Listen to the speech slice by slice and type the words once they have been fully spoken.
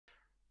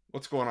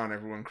What's going on,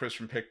 everyone? Chris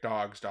from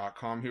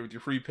PickDawgz.com here with your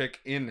free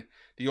pick in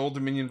the Old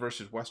Dominion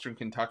versus Western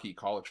Kentucky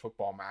college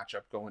football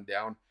matchup going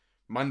down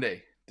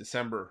Monday,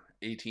 December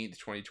 18th,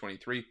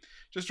 2023.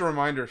 Just a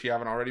reminder, if you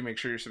haven't already, make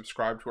sure you're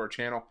subscribed to our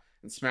channel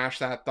and smash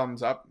that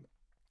thumbs up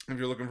if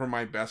you're looking for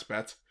my best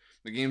bets.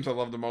 The games I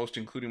love the most,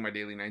 including my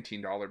daily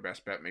 $19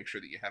 best bet, make sure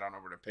that you head on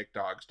over to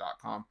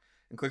PickDawgz.com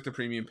and click the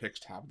Premium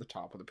Picks tab at the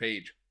top of the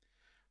page.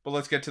 But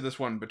let's get to this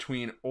one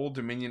between Old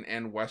Dominion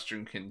and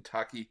Western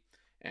Kentucky.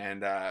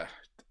 And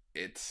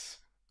it's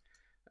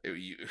I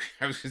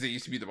was gonna say it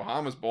used to be the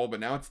Bahamas Bowl, but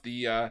now it's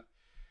the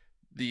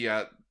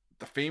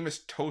famous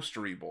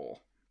Toastery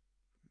Bowl.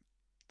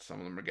 Some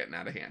of them are getting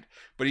out of hand,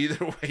 but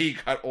either way, you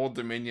got Old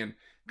Dominion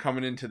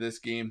coming into this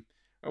game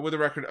with a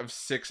record of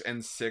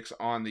 6-6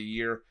 on the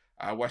year.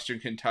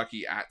 Western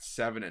Kentucky at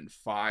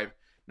 7-5.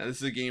 Now this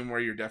is a game where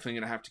you're definitely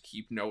going to have to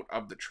keep note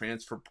of the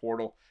transfer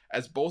portal,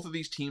 as both of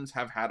these teams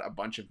have had a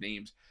bunch of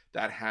names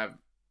that have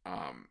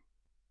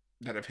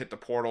hit the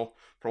portal.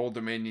 For Old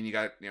Dominion, you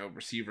got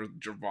receiver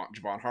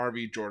Javon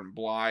Harvey, Jordan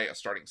Bly, a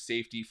starting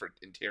safety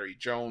in Terry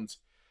Jones,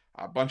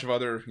 a bunch of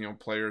other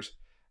players.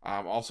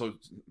 Also,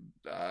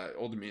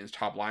 Old Dominion's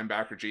top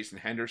linebacker Jason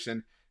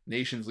Henderson,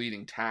 nation's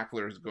leading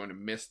tackler, is going to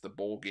miss the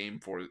bowl game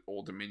for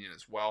Old Dominion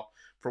as well.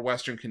 For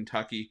Western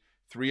Kentucky,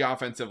 3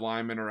 offensive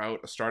linemen are out: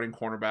 a starting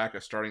cornerback,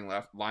 a starting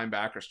left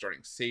linebacker,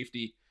 starting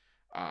safety.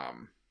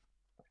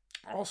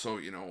 Also,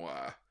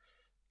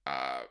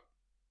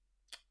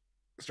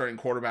 starting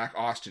quarterback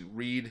Austin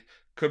Reed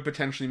could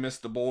potentially miss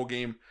the bowl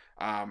game.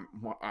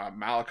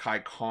 Malachi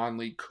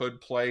Conley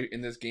could play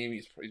in this game.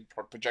 He's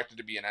projected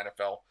to be an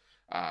NFL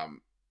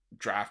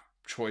draft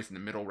choice in the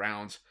middle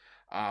rounds.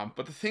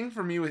 But the thing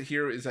for me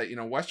here is that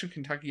Western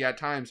Kentucky at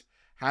times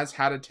has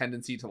had a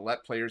tendency to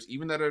let players,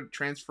 even that are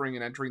transferring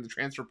and entering the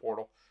transfer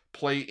portal,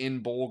 play in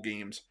bowl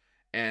games,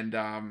 and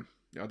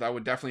that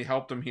would definitely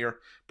help them here.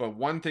 But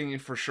one thing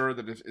for sure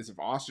that is if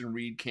Austin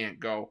Reed can't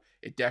go,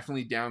 it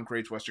definitely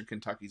downgrades Western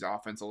Kentucky's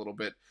offense a little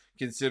bit,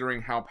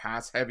 considering how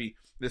pass heavy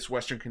this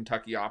Western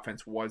Kentucky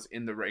offense was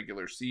in the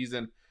regular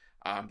season.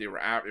 They were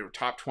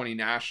top 20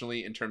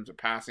 nationally in terms of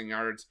passing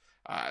yards,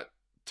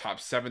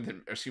 seventh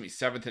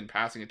in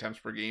passing attempts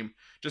per game,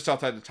 just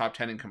outside the top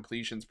 10 in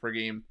completions per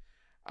game.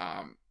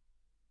 And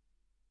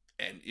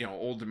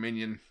Old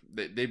Dominion,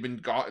 they've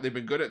been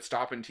good at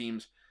stopping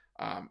teams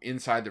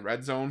inside the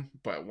red zone,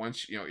 but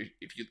once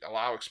if you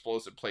allow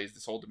explosive plays,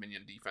 this Old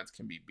Dominion defense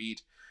can be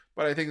beat.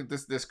 But I think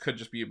that this could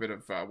just be a bit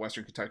of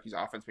Western Kentucky's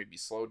offense maybe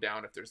slowed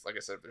down if there's, like I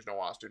said, if there's no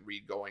Austin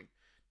Reed going.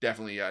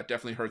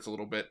 Definitely hurts a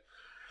little bit.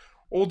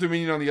 Old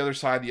Dominion on the other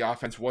side, the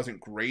offense wasn't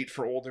great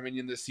for Old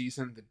Dominion this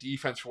season. The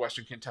defense for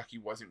Western Kentucky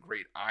wasn't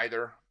great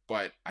either.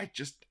 But I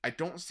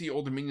don't see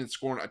Old Dominion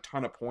scoring a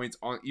ton of points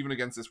even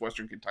against this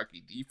Western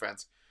Kentucky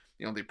defense.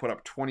 They put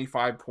up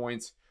 25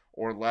 points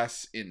or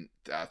less in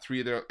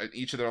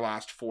each of their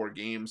last 4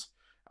 games.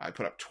 I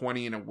put up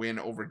 20 in a win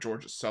over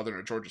Georgia Southern.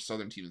 A Georgia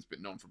Southern team has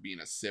been known for being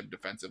a sieve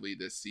defensively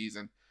this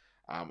season.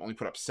 Only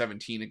put up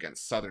 17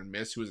 against Southern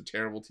Miss, who is a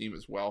terrible team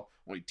as well.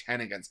 Only 10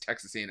 against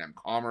Texas A&M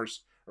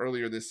Commerce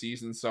earlier this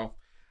season. So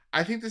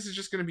I think this is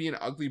just going to be an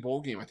ugly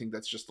bowl game. I think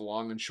that's just the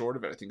long and short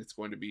of it. I think it's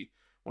going to be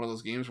one of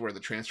those games where the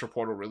transfer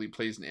portal really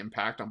plays an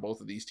impact on both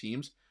of these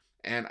teams.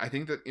 And I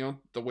think that,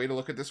 the way to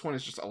look at this one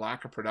is just a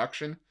lack of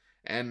production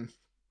and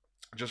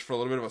just for a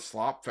little bit of a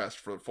slop fest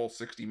for the full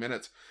 60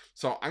 minutes.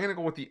 So I'm going to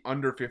go with the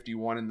under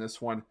 51 in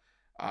this one.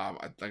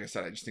 Like I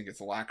said, I just think it's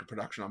a lack of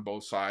production on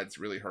both sides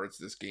really hurts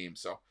this game.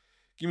 So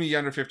give me the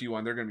under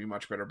 51. They're going to be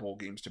much better bowl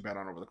games to bet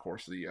on over the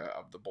course of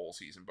the bowl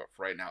season. But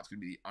for right now, it's going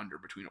to be the under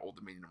between Old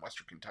Dominion and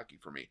Western Kentucky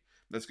for me.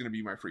 That's going to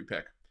be my free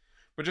pick.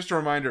 But just a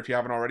reminder, if you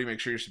haven't already, make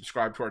sure you're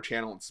subscribed to our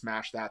channel and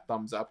smash that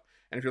thumbs up.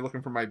 And if you're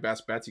looking for my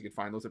best bets, you can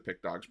find those at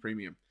Pick Dawgz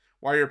Premium.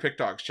 While you're at Pick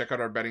Dawgz, check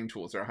out our betting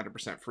tools. They're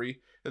 100% free.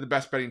 They're the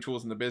best betting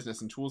tools in the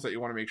business and tools that you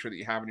want to make sure that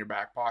you have in your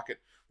back pocket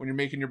when you're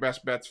making your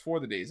best bets for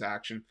the day's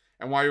action.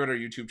 And while you're at our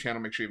YouTube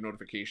channel, make sure you have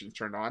notifications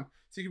turned on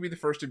so you can be the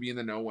first to be in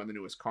the know when the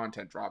newest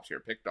content drops here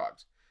at Pick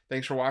Dawgz.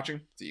 Thanks for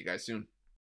watching. See you guys soon.